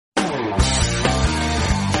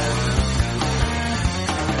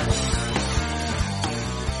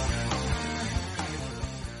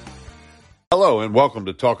Hello and welcome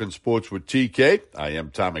to Talking Sports with TK. I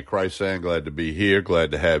am Tommy Chrysan. Glad to be here.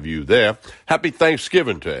 Glad to have you there. Happy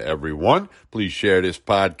Thanksgiving to everyone. Please share this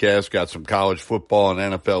podcast. Got some college football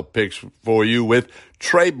and NFL picks for you with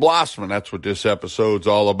Trey Blossman. That's what this episode's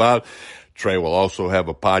all about. Trey will also have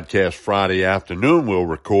a podcast Friday afternoon we'll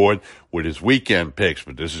record with his weekend picks,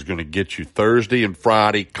 but this is going to get you Thursday and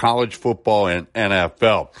Friday college football and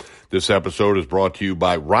NFL. This episode is brought to you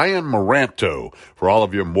by Ryan Maranto. For all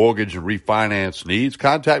of your mortgage and refinance needs,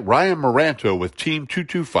 contact Ryan Maranto with Team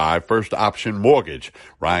 225 First Option Mortgage.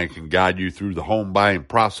 Ryan can guide you through the home buying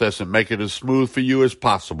process and make it as smooth for you as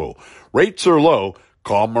possible. Rates are low.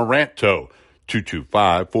 Call Maranto.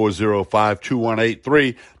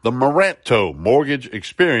 225-405-2183. The Maranto Mortgage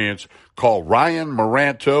Experience. Call Ryan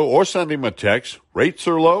Maranto or send him a text. Rates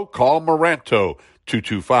are low. Call Maranto.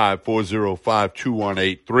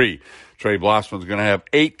 225-405-2183. Trey Blossman's going to have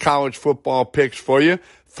 8 college football picks for you,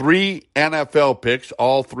 3 NFL picks,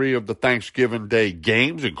 all 3 of the Thanksgiving Day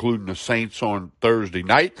games, including the Saints on Thursday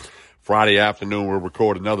night. Friday afternoon, we'll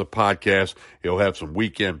record another podcast. He'll have some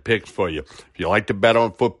weekend picks for you. If you like to bet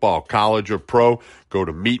on football, college or pro, go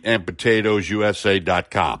to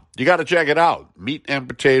meatandpotatoesusa.com. You got to check it out,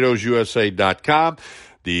 meatandpotatoesusa.com.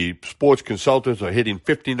 The sports consultants are hitting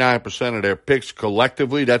 59% of their picks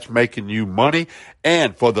collectively. That's making you money.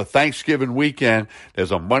 And for the Thanksgiving weekend,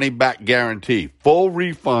 there's a money-back guarantee. Full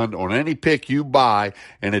refund on any pick you buy,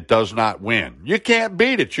 and it does not win. You can't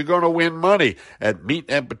beat it. You're going to win money at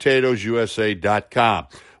meatandpotatoesusa.com.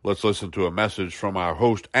 Let's listen to a message from our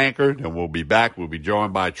host, Anchored, and we'll be back. We'll be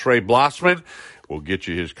joined by Trey Blossman. We'll get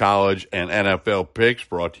you his college and NFL picks,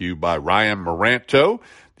 brought to you by Ryan Maranto,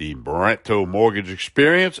 the Maranto Mortgage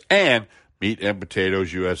Experience, and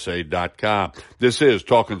meatandpotatoesusa.com. This is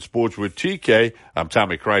Talking Sports with TK. I'm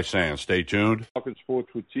Tommy Chrysan. Stay tuned. Talking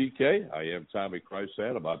Sports with TK. I am Tommy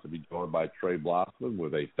Chrysan, about to be joined by Trey Blossman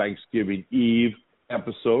with a Thanksgiving Eve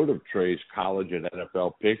episode of Trey's college and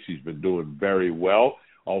NFL picks. He's been doing very well.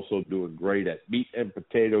 Also doing great at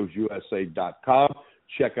meatandpotatoesusa.com.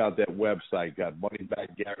 Check out that website. Got money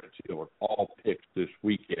back guarantee on all picks this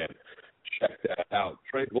weekend. Check that out.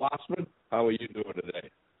 Trey Blossman, how are you doing today?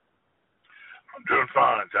 I'm doing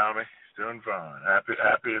fine, Tommy. Doing fine. Happy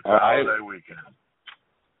it's the holiday weekend.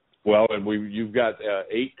 Well, and you've got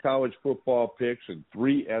 8 college football picks and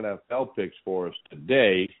 3 NFL picks for us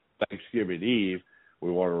today, Thanksgiving Eve.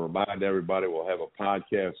 We want to remind everybody we'll have a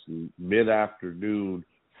podcast mid-afternoon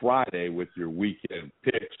Friday with your weekend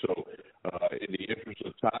picks. So in the interest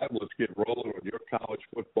of time, let's get rolling with your college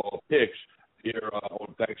football picks here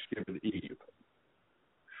on Thanksgiving Eve.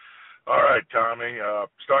 All right, Tommy.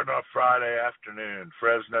 Starting off Friday afternoon,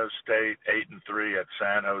 Fresno State 8-3 at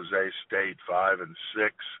San Jose State 5-6.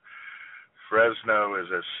 Fresno is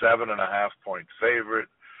a 7.5-point favorite.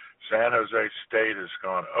 San Jose State has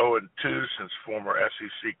gone 0-2 since former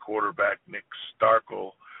SEC quarterback Nick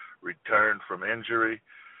Starkel returned from injury.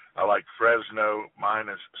 I like Fresno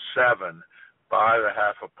 -7 by the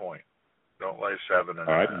half a point. Don't lay 7.5.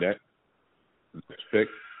 All right, next pick.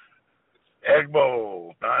 Egg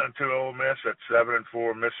Bowl, 9-2 Ole Miss at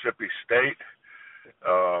 7-4 Mississippi State.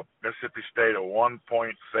 Mississippi State a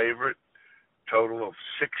 1-point favorite, total of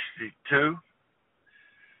 62.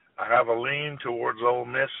 I have a lean towards Ole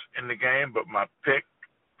Miss in the game, but my pick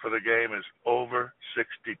for the game is over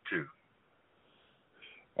 62.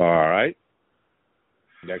 All right.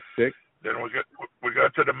 Next pick. Then we go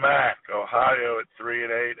to the MAC. Ohio at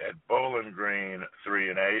 3-8 at Bowling Green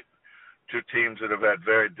 3-8. 2 teams that have had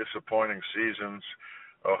very disappointing seasons.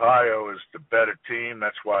 Ohio is the better team.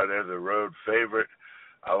 That's why they're the road favorite.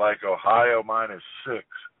 I like Ohio -6.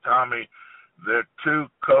 Tommy, they're 2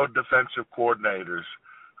 co-defensive coordinators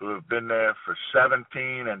who have been there for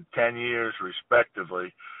 17 and 10 years,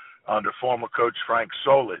 respectively, under former coach Frank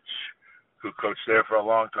Solich, who coached there for a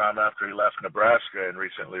long time after he left Nebraska and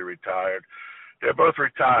recently retired. They're both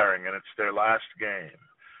retiring, and it's their last game.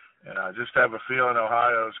 And I just have a feeling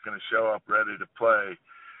Ohio's going to show up ready to play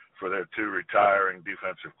for their 2 retiring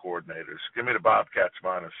defensive coordinators. Give me the Bobcats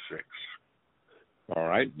 -6. All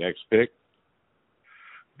right, next pick.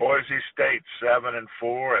 Boise State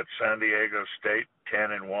 7-4 at San Diego State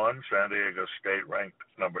 10-1. San Diego State ranked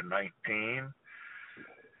number 19.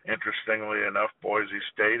 Interestingly enough, Boise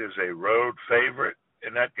State is a road favorite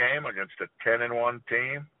in that game against a 10-1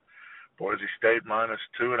 team. Boise State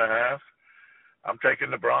 -2.5. I'm taking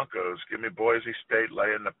the Broncos. Give me Boise State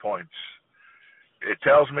laying the points. It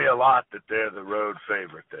tells me a lot that they're the road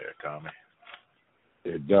favorite there, Tommy.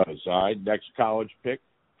 It does. All right, next college pick.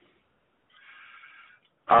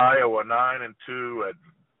 Iowa 9-2 at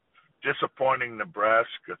disappointing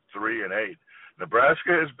Nebraska 3-8.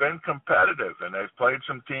 Nebraska has been competitive, and they've played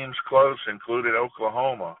some teams close, including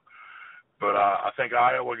Oklahoma. But I think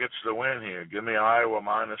Iowa gets the win here. Give me Iowa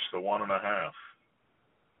minus the 1.5.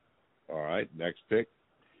 All right, next pick.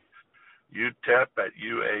 UTEP at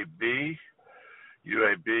UAB.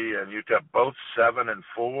 UAB and UTEP both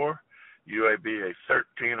 7-4. UAB a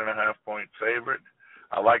 13.5-point favorite.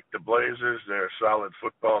 I like the Blazers. They're a solid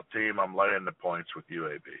football team. I'm laying the points with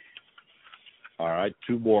UAB. All right,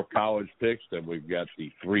 2 more college picks. Then we've got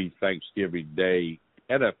the 3 Thanksgiving Day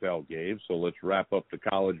NFL games. So let's wrap up the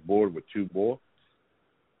college board with 2 more.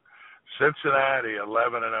 Cincinnati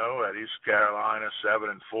 11-0 at East Carolina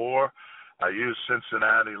 7-4. I used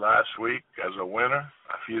Cincinnati last week as a winner.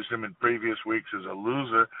 I've used him in previous weeks as a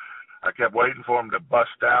loser. I kept waiting for him to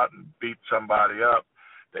bust out and beat somebody up.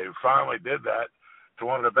 They finally did that to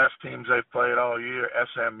one of the best teams they've played all year,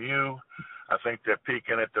 SMU. I think they're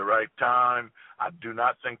peaking at the right time. I do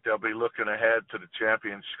not think they'll be looking ahead to the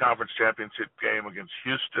conference championship game against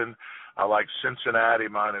Houston. I like Cincinnati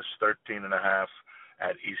minus 13.5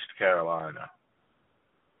 at East Carolina.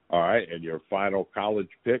 All right, and your final college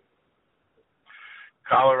pick?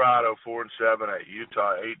 Colorado 4-7 at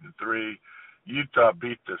Utah 8-3. Utah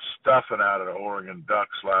beat the stuffing out of the Oregon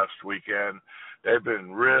Ducks last weekend. They've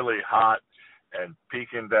been really hot and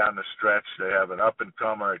peaking down the stretch. They have an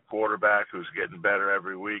up-and-comer at quarterback who's getting better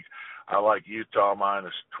every week. I like Utah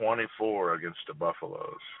minus 24 against the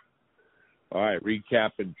Buffaloes. All right,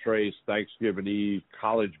 recapping Trey's Thanksgiving Eve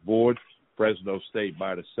college board. Fresno State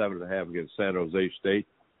minus 7.5 against San Jose State.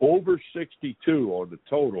 Over 62 on the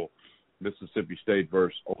total. Mississippi State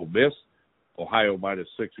versus Ole Miss. Ohio minus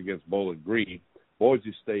 6 against Bowling Green.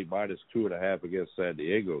 Boise State minus 2.5 against San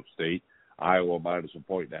Diego State. Iowa minus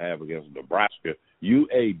 1.5 against Nebraska.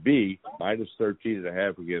 UAB minus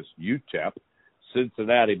 13.5 against UTEP.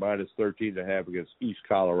 Cincinnati minus 13.5 against East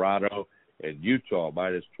Colorado. And Utah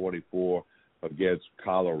minus 24 against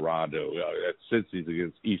Colorado. Cincy's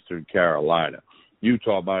against Eastern Carolina.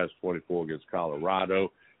 Utah minus 24 against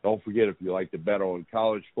Colorado. Don't forget, if you like to bet on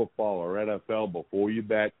college football or NFL before you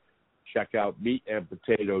bet, check out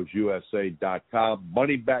meatandpotatoesusa.com.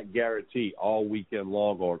 Money back guarantee all weekend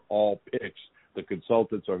long on all picks. The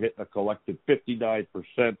consultants are hitting a collective 59%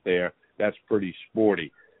 there. That's pretty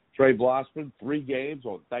sporty. Trey Blossman, 3 games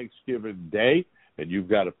on Thanksgiving Day, and you've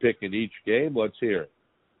got a pick in each game. Let's hear it.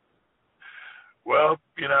 Well,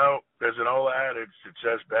 you know, there's an old adage that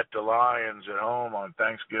says bet the Lions at home on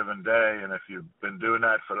Thanksgiving Day, and if you've been doing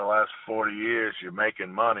that for the last 40 years, you're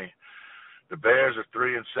making money. The Bears are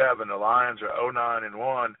 3-7. The Lions are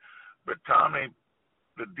 0-9-1. But, Tommy,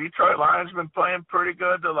 the Detroit Lions have been playing pretty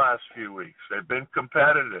good the last few weeks. They've been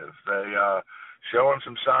competitive. They showing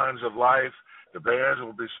some signs of life. The Bears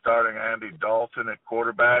will be starting Andy Dalton at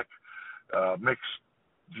quarterback. Mixed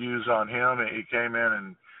views on him. He came in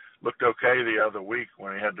and looked okay the other week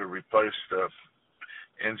when he had to replace the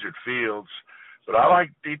injured Fields. But I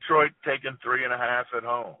like Detroit taking 3.5 at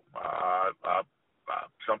home.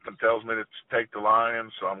 Something tells me to take the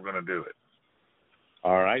Lions, so I'm going to do it.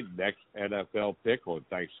 All right, next NFL pick on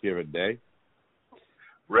Thanksgiving Day.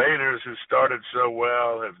 Raiders, who started so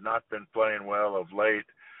well, have not been playing well of late.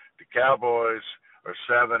 The Cowboys are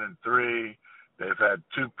 7-3. They've had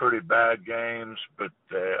 2 pretty bad games, but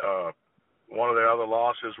one of their other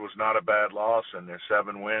losses was not a bad loss, and their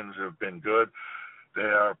 7 wins have been good. They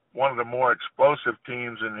are one of the more explosive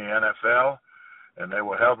teams in the NFL, and they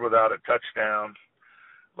were held without a touchdown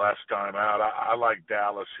last time out. I like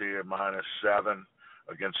Dallas here, -7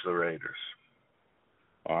 against the Raiders.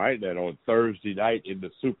 All right, then on Thursday night in the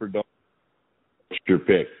Superdome, what's your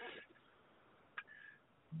pick?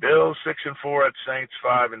 Bills 6-4 at Saints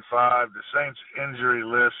 5-5. The Saints injury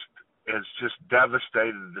list has just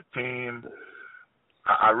devastated the team.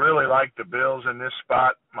 I really like the Bills in this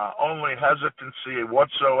spot. My only hesitancy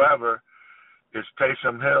whatsoever is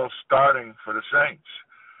Taysom Hill starting for the Saints.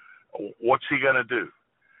 What's he going to do?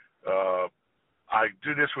 I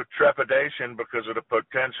do this with trepidation because of the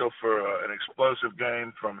potential for an explosive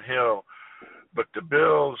game from Hill. But the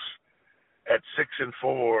Bills at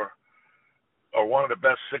 6-4 are one of the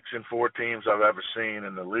best 6-4 teams I've ever seen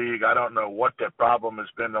in the league. I don't know what their problem has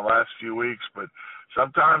been the last few weeks, but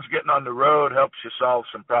sometimes getting on the road helps you solve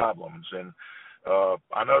some problems. And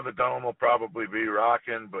I know the Dome will probably be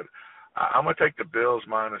rocking, but I'm going to take the Bills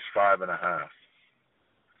 -5.5.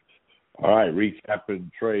 All right,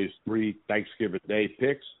 recapping Trey's 3 Thanksgiving Day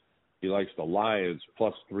picks. He likes the Lions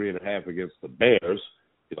 +3.5 against the Bears.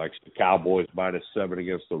 He likes the Cowboys -7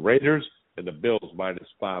 against the Raiders, and the Bills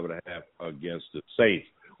 -5.5 against the Saints.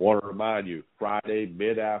 Want to remind you, Friday,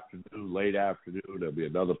 mid-afternoon, late afternoon, there'll be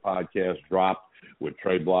another podcast dropped with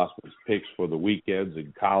Trey Blossman's picks for the weekends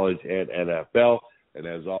in college and NFL. And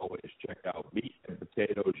as always, check out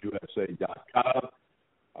meatandpotatoesusa.com.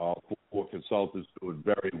 All four consultants doing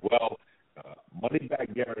very well. Money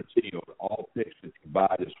back guarantee on all picks that you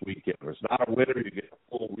buy this weekend. If it's not a winner, you get a